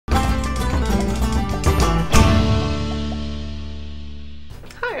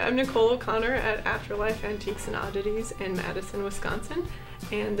Hi, I'm Nicole O'Connor at Afterlife Antiques and Oddities in Madison, Wisconsin,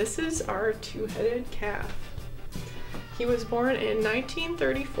 and this is our two-headed calf. He was born in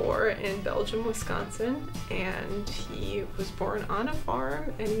 1934 in Belgium, Wisconsin, and he was born on a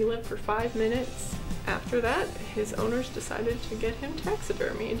farm and he lived for 5 minutes. After that, his owners decided to get him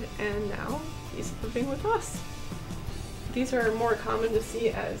taxidermied, and now he's living with us. These are more common to see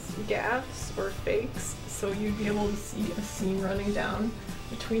as gaffs or fakes, so you'd be able to see a seam running down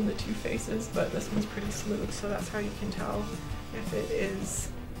between the two faces, but this one's pretty smooth, so that's how you can tell if it is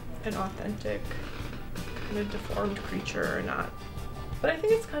an authentic kind of deformed creature or not. But I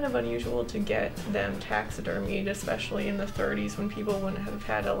think it's kind of unusual to get them taxidermied, especially in the 30s when people wouldn't have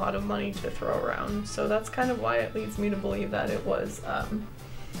had a lot of money to throw around. So that's kind of why it leads me to believe that it was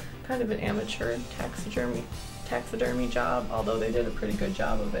kind of an amateur taxidermy job, although they did a pretty good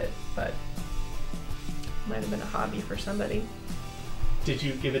job of it, but it might have been a hobby for somebody. Did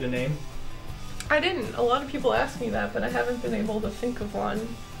you give it a name? I didn't. A lot of people ask me that, but I haven't been able to think of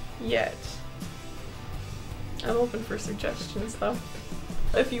one yet. I'm open for suggestions though.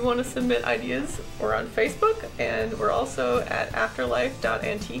 If you want to submit ideas, we're on Facebook, and we're also at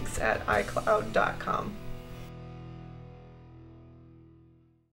afterlife.antiques@icloud.com.